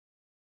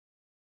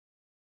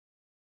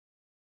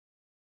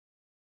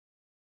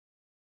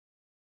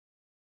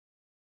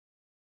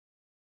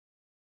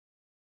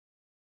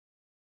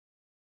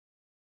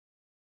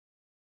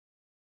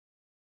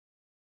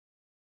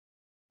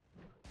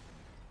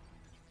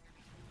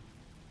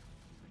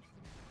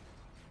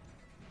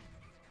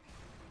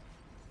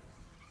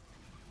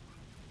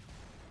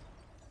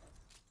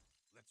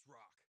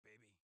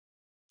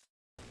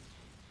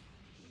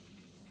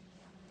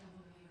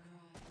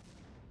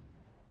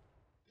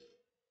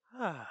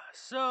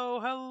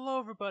So, hello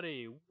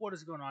everybody. What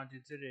is going on,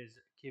 dudes? It is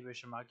Kiba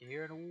Shimaki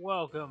here, and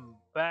welcome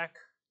back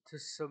to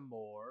some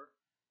more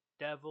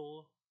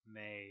Devil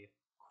May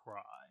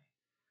Cry.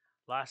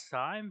 Last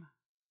time,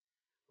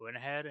 we went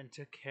ahead and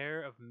took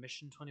care of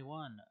Mission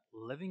 21.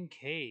 Living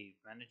Cave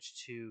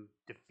managed to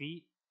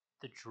defeat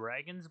the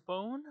Dragon's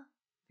Bone, I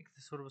think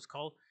that's what it was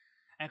called,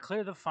 and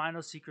clear the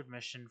final secret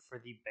mission for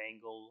the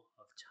Bangle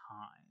of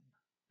Time.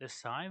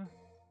 This time,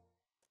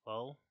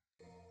 well,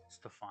 it's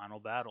the final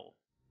battle.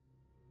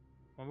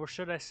 Or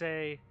should I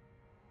say,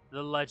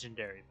 the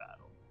legendary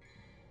battle,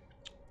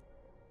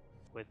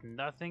 with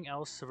nothing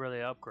else to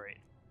really upgrade,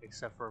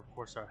 except for, of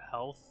course, our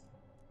health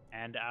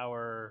and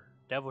our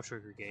Devil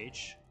Trigger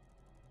gauge.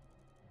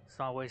 Let's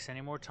not waste any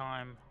more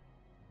time.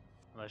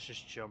 Let's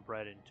just jump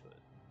right into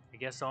it. I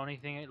guess the only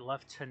thing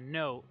left to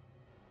note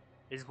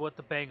is what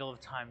the Bangle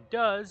of Time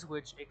does,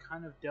 which it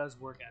kind of does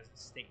work as it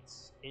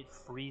states. It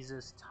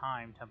freezes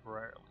time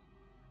temporarily,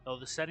 though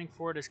the setting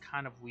for it is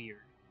kind of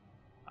weird.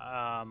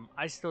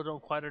 I still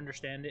don't quite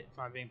understand it, if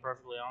I'm being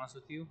perfectly honest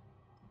with you.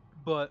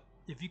 But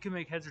if you can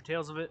make heads or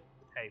tails of it,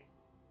 hey,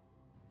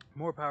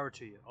 more power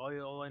to you.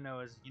 All I know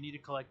is you need to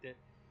collect it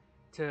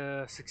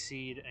to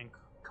succeed and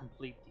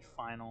complete the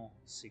final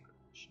secret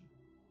mission.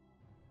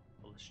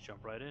 Well, let's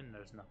jump right in.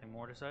 There's nothing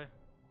more to say.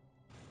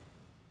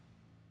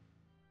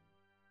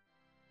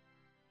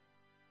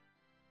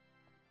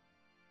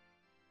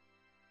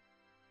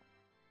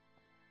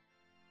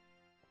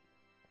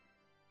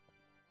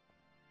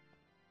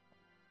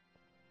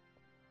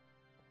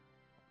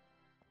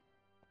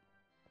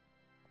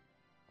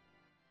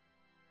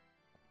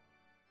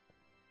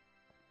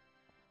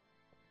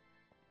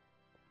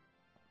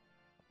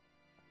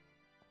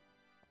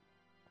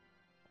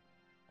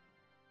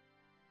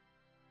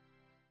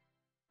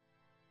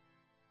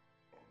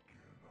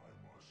 Again I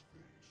must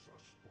face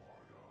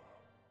Asparta.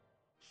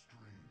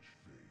 Strange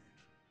fate,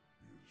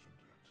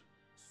 isn't it?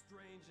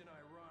 Strange and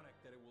ironic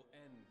that it will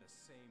end the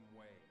same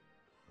way.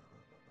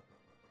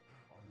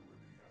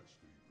 Irony has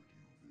favored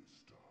you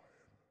this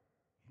time.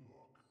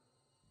 Look,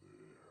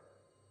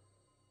 there.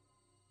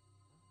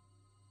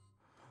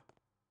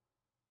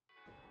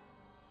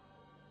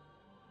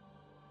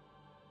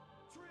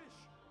 Trish!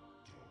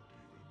 Don't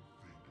even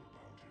think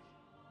about it.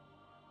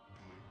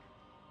 Blink,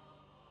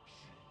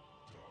 she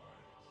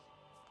dies.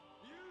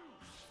 You!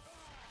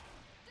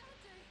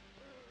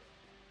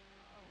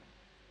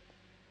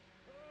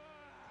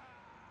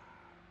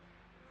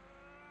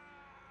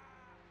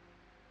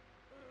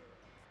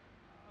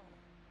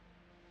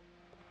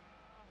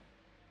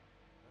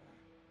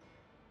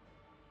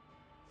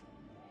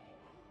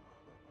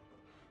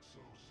 So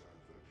sad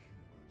that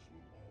humans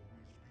will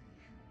always be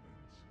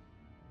humans.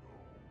 No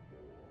more.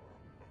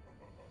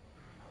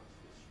 Has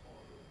the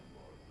Spartan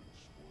blood been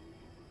spoiled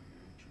over the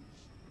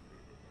ages?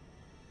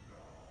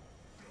 Now,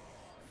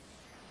 die!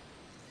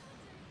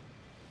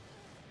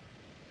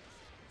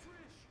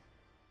 Trish!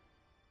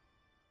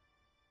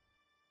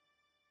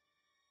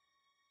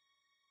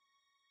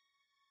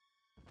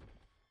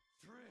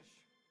 Trish!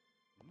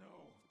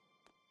 No!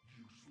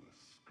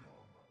 Useless scum.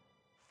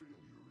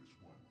 Failure is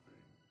one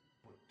thing,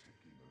 but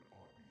taking an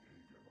odd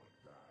behavior like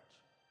that.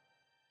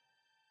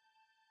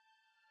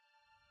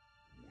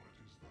 What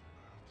is the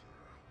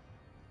matter?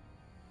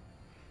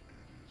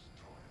 It is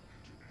time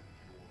to end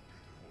your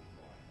pitiful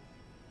life.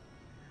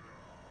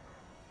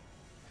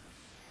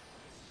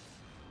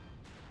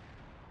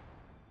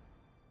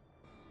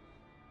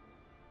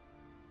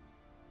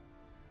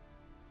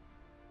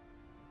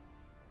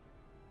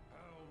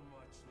 How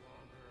much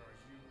longer are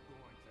you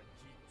going to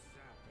keep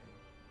zapping?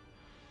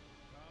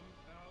 Come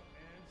out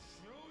and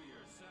show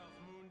yourself,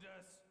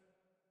 Mundus!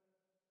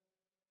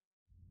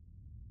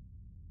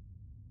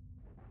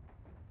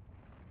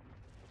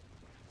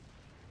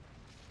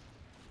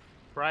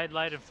 Bright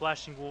light and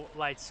flashing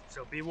lights,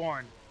 so be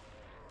warned.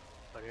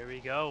 But here we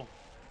go.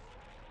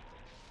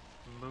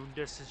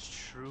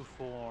 Mundus' true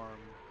form.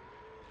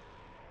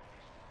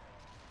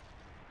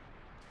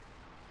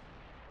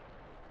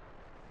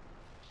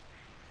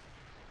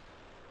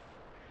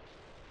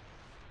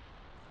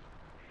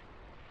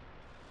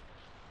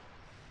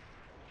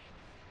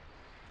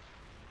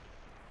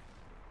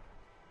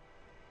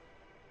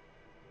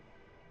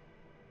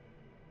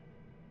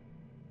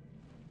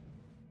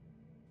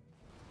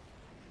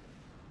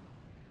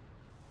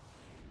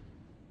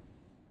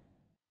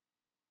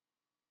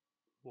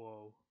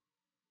 Whoa.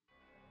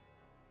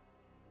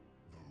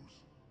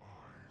 Those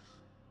eyes.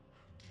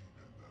 Deep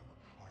in them,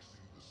 I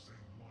see the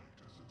same light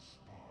as in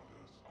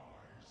Sparta's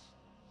eyes.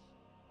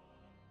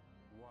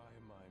 Why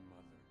my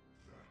mother?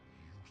 That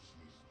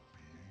useless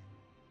being.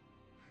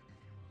 If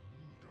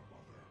you need a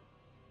mother,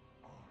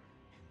 I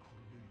can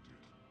create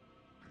it.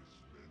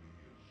 As many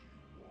as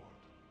you want.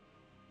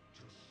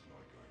 Just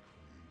like I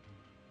created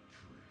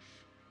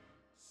Trish.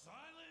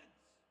 Silence!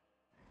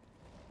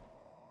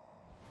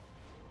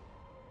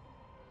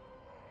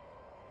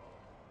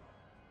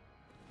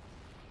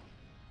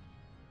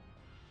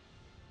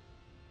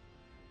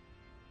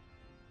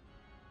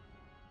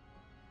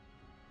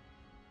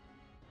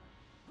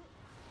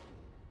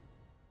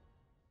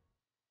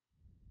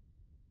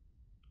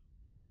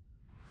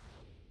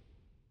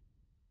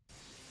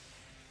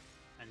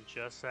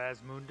 Just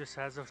as Mundus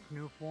has a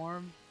new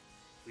form,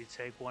 we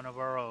take one of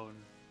our own.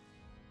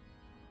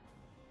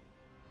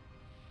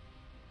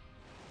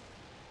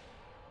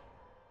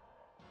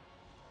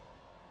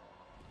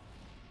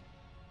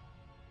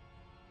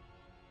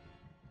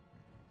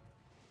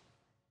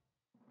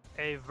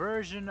 A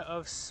version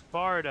of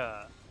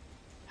Sparta.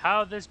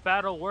 How this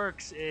battle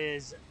works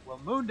is, well,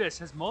 Mundus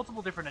has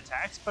multiple different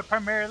attacks, but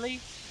primarily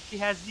he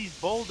has these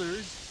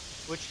boulders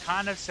which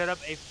kind of set up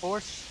a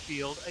force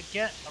field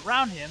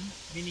around him,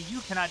 meaning you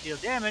cannot deal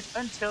damage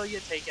until you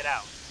take it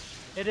out.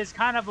 It is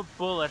kind of a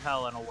bullet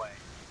hell in a way.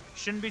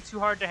 Shouldn't be too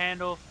hard to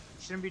handle,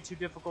 shouldn't be too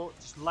difficult.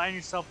 Just line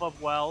yourself up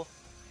well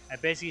and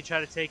basically try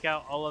to take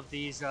out all of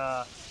these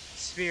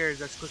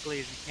spheres as quickly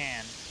as you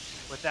can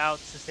without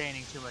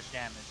sustaining too much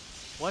damage.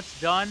 Once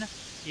done,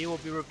 he will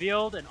be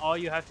revealed, and all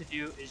you have to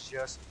do is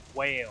just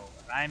wail.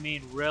 I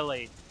mean,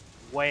 really,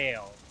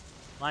 wail.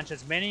 Launch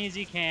as many as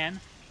you can,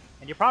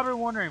 and you're probably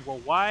wondering, well,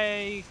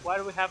 why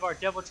do we have our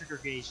Devil Trigger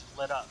gauge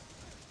lit up?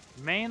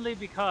 Mainly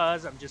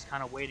because I'm just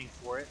kind of waiting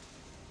for it.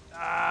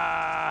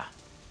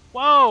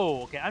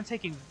 Whoa! Okay, I'm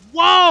taking...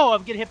 Whoa!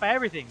 I'm getting hit by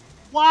everything.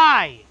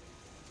 Why?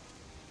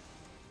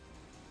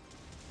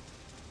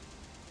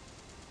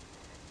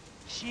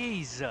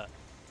 Jeez.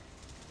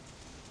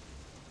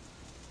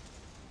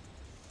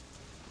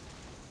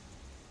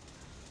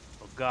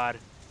 God.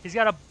 He's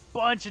got a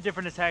bunch of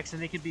different attacks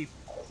and they can be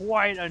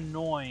quite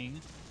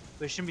annoying,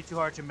 but it shouldn't be too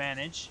hard to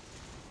manage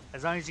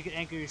as long as you can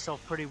anchor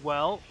yourself pretty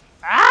well.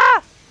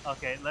 Ah!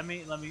 Okay, let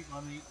me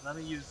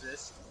use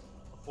this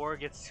before it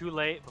gets too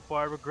late,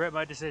 before I regret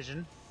my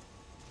decision,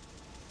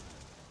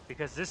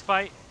 because this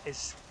fight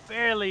is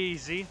fairly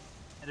easy.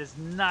 It is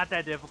not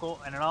that difficult,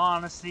 and in all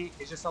honesty,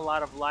 it's just a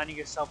lot of lining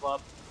yourself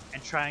up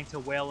and trying to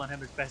wail on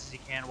him as best as you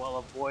can while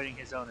avoiding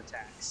his own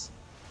attacks.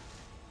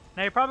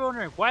 Now you're probably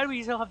wondering, why do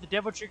we still have the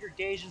Devil Trigger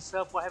gauge and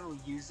stuff? Why haven't we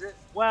used it?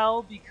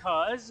 Well,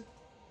 because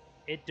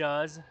it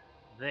does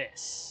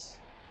this.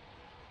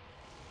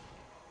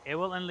 It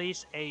will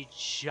unleash a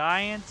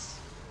giant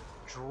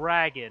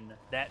dragon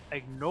that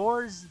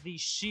ignores the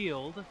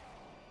shield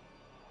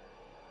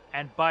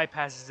and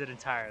bypasses it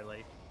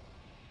entirely.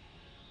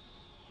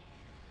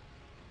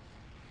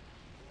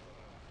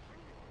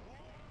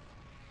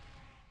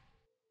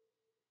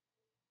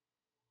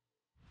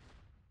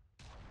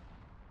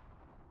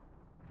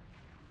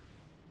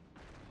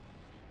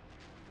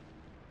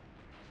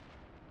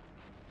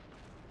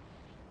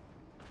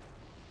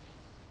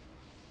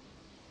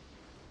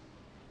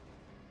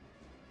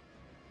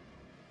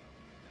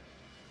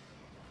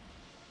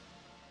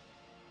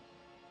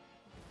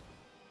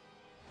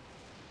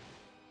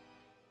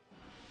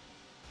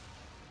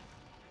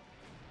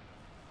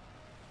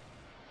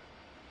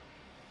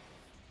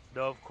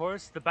 Though, of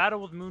course, the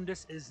battle with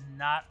Mundus is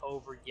not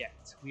over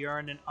yet. We are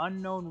in an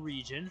unknown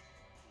region.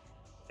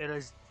 It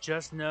is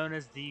just known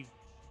as the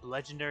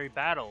legendary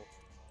battle.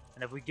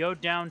 And if we go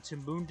down to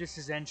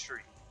Mundus'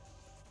 entry,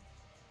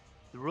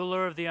 the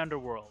ruler of the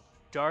underworld,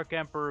 Dark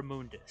Emperor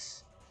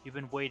Mundus, you've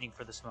been waiting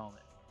for this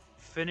moment.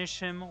 Finish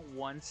him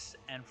once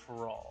and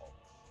for all.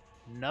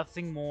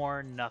 Nothing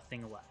more,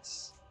 nothing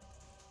less.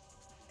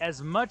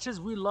 As much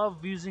as we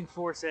love using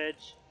Force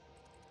Edge,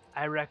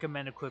 I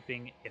recommend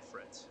equipping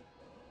Ifrit.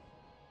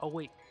 Oh,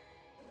 wait.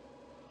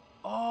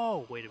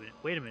 Oh, wait a minute.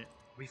 Wait a minute.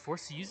 Are we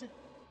forced to use it?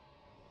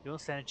 You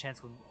don't stand a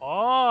chance with...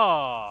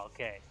 Oh,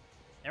 okay.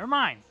 Never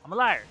mind. I'm a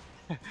liar.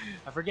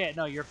 I forget.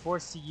 No, you're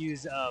forced to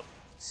use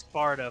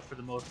Sparta for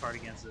the most part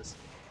against this.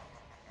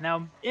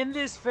 Now, in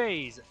this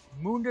phase,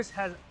 Mundus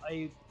has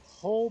a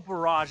whole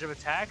barrage of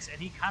attacks,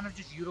 and he kind of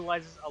just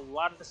utilizes a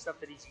lot of the stuff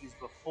that he's used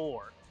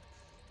before.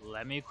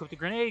 Let me equip the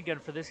grenade gun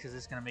for this, because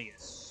it's going to make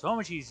it so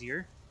much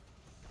easier.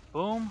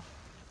 Boom.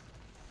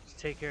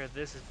 Take care of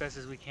this as best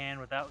as we can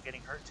without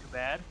getting hurt too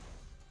bad.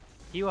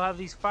 He will have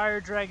these fire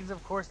dragons,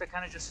 of course, that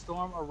kind of just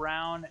storm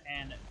around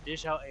and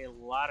dish out a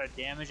lot of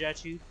damage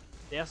at you.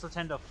 They also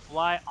tend to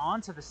fly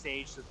onto the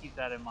stage, so keep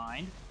that in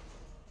mind.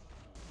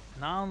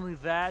 Not only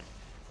that,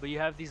 but you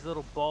have these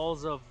little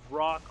balls of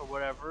rock or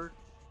whatever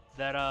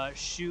that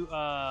shoot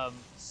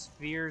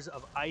spheres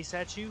of ice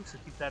at you, so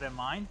keep that in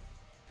mind.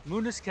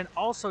 Mundus can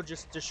also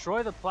just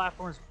destroy the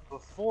platforms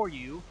before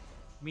you,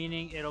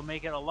 meaning it'll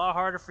make it a lot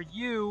harder for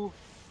you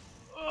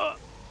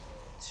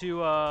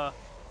to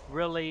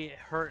really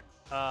hurt,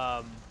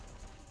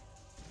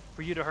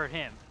 for you to hurt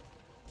him.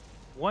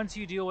 Once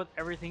you deal with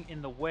everything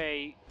in the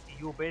way,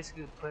 you will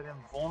basically put him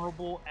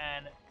vulnerable,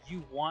 and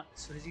you want,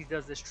 as soon as he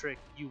does this trick,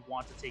 you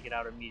want to take it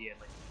out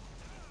immediately.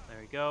 There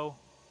we go.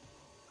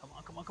 Come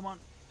on, come on, come on.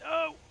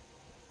 No!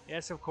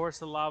 Yes, of course,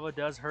 the lava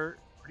does hurt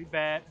pretty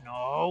bad.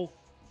 No!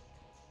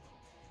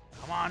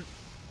 Come on.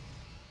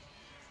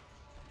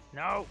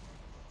 No!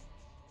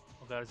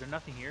 Oh god, is there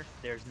nothing here?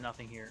 There's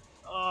nothing here.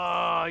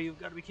 Oh, you've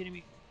got to be kidding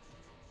me.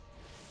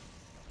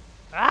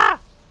 Ah!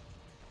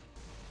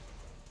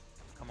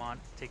 Come on,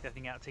 take that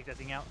thing out, take that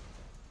thing out.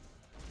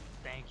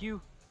 Thank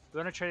you. We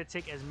want to try to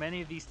take as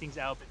many of these things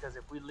out, because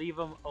if we leave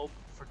them open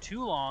for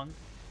too long,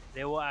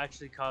 they will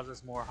actually cause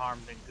us more harm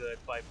than good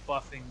by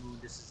buffing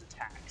Mundus'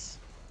 attacks.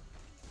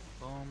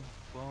 Boom,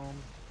 boom,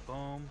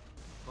 boom,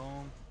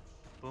 boom,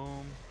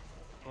 boom,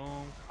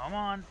 boom. Come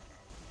on.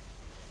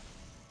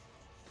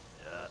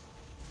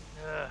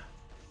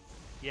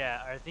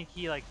 Yeah, I think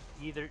he like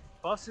either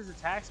buffs his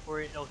attacks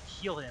or it'll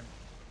heal him.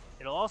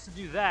 It'll also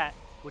do that,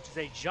 which is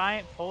a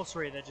giant pulse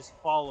ray that just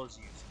follows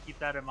you, so keep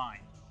that in mind.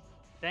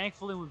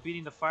 Thankfully, when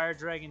beating the Fire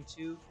Dragon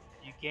 2,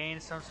 you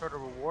gain some sort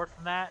of reward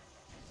from that.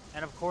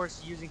 And of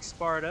course, using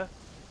Sparta,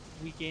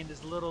 we gain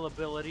this little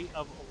ability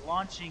of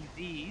launching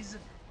these,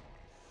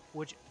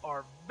 which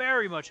are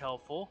very much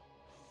helpful.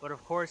 But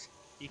of course,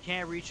 you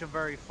can't reach them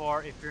very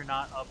far if you're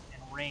not up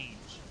in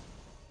range.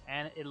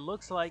 And it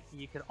looks like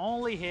you can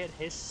only hit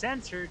his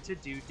center to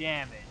do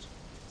damage.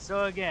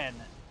 So again,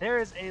 there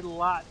is a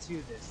lot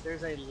to this.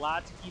 There's a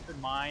lot to keep in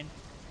mind,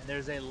 and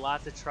there's a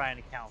lot to try and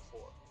account for.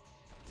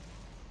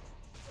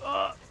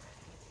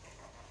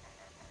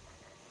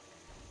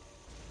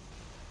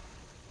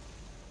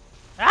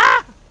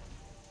 Ah!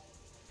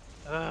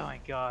 Oh my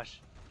gosh.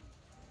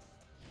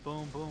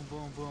 Boom, boom,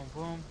 boom, boom,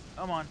 boom.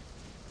 Come on.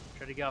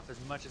 Try to get off as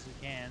much as we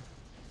can.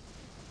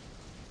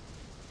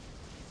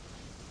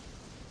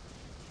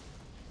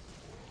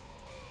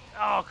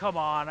 Oh, come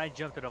on. I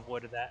jumped and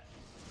avoided that.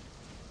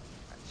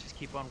 Let's just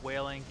keep on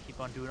wailing. Keep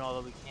on doing all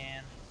that we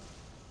can.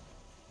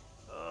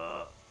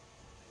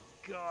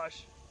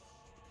 Gosh.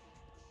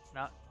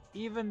 Now,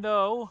 even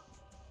though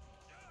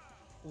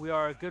we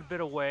are a good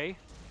bit away,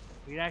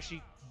 we can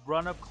actually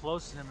run up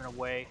close to him in a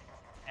way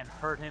and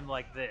hurt him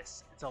like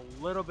this. It's a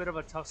little bit of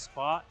a tough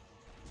spot,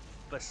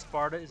 but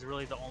Sparta is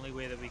really the only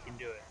way that we can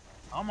do it.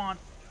 Come on.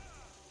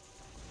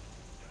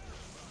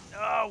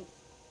 No!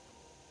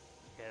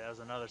 Okay, that was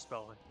another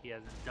spell he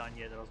hasn't done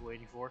yet that I was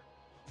waiting for.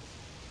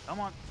 Come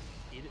on.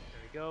 Eat it.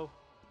 There we go.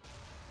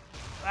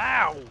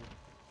 Ow!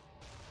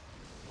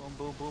 Boom,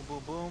 boom, boom,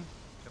 boom, boom.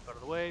 Jump out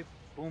of the way.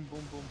 Boom,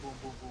 boom, boom, boom,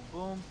 boom, boom,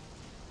 boom.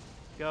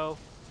 Go.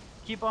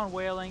 Keep on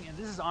wailing, and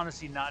this is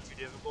honestly not too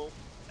difficult,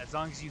 as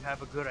long as you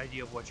have a good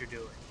idea of what you're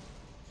doing.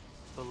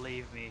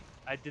 Believe me,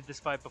 I did this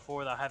fight before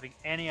without having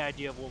any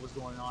idea of what was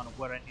going on and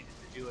what I needed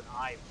to do, and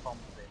I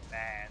fumbled it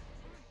bad.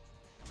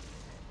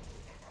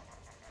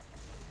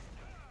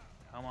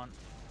 Come on.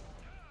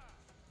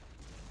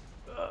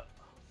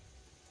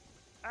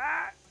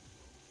 Ah!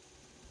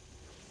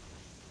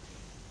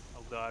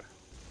 Oh god.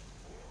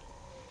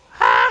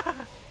 Ah!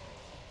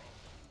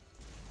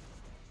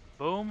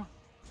 Boom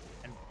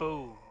and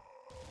boom.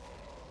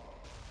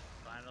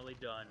 Finally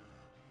done.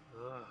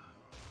 Ugh.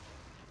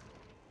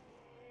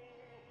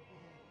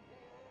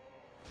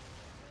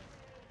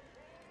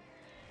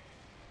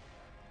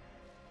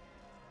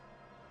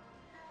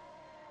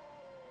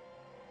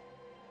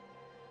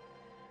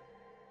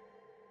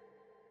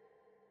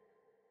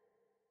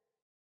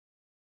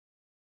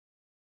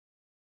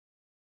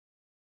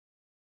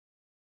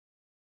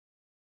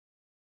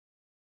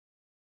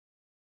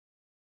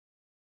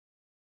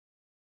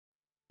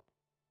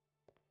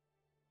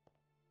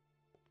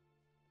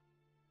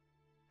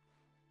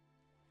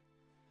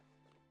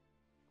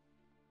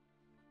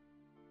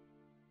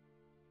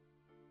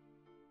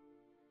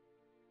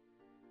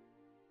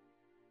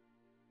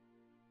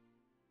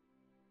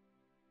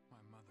 My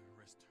mother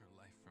risked her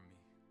life for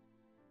me,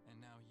 and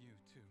now you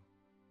too.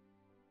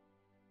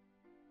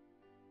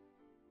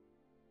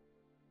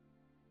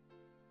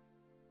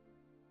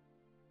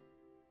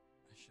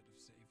 I should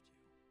have saved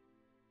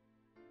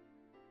you.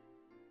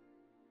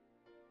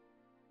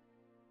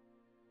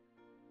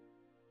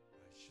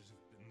 I should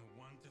have been the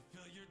one to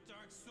fill your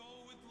dark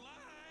soul with light!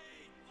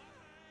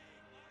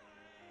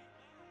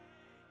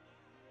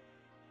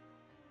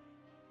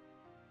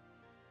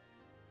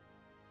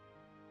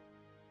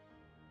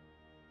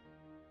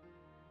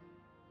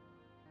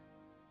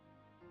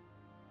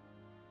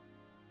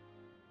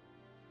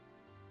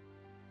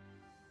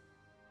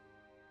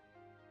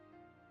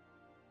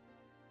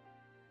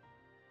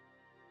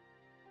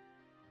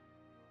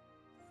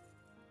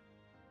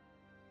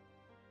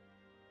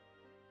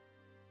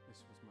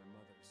 This was my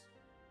mother's.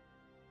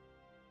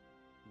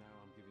 Now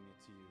I'm giving it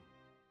to you.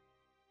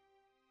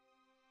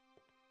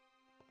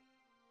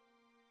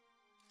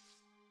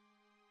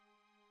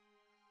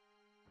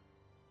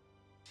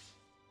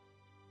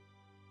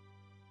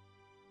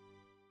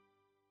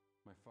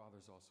 My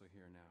father's also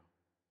here now.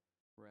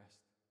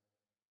 Rest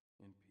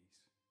in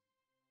peace.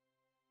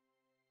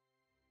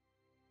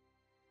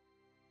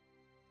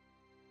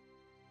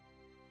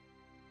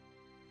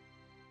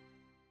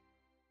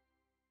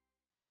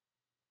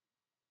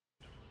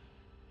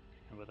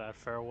 And with that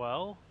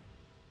farewell,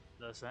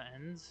 thus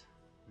ends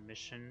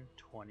Mission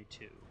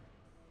 22.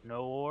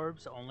 No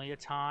orbs, only a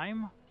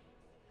time.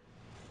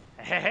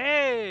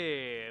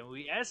 Hey!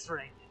 We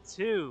S-ranked it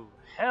too.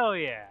 Hell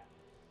yeah.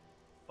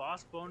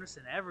 Boss bonus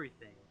and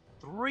everything.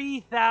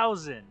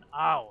 3,000.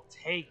 I'll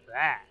take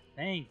that.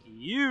 Thank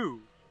you.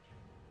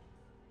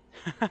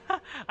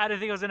 I didn't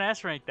think I was gonna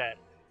S-rank that.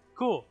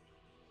 Cool.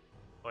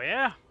 Well,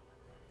 yeah.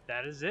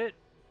 That is it.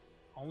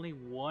 Only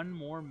one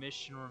more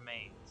mission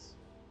remains.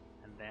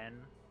 And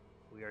then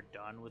we are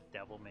done with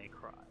Devil May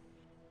Cry.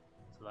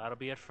 So that'll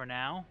be it for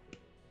now.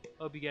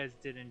 Hope you guys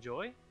did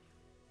enjoy.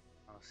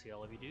 I'll see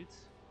all of you dudes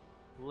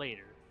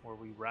later, where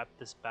we wrap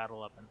this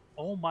battle up. And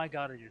oh my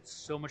god, I did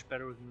so much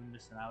better with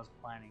Mundus than I was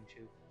planning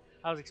to.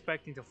 I was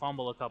expecting to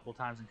fumble a couple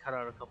times and cut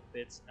out a couple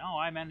bits. No,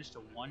 I managed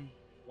to one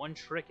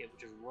trick it,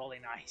 which is really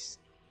nice.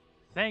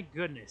 Thank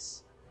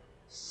goodness.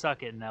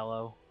 Suck it,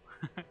 Nello.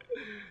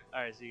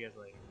 Alright, see you guys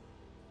later.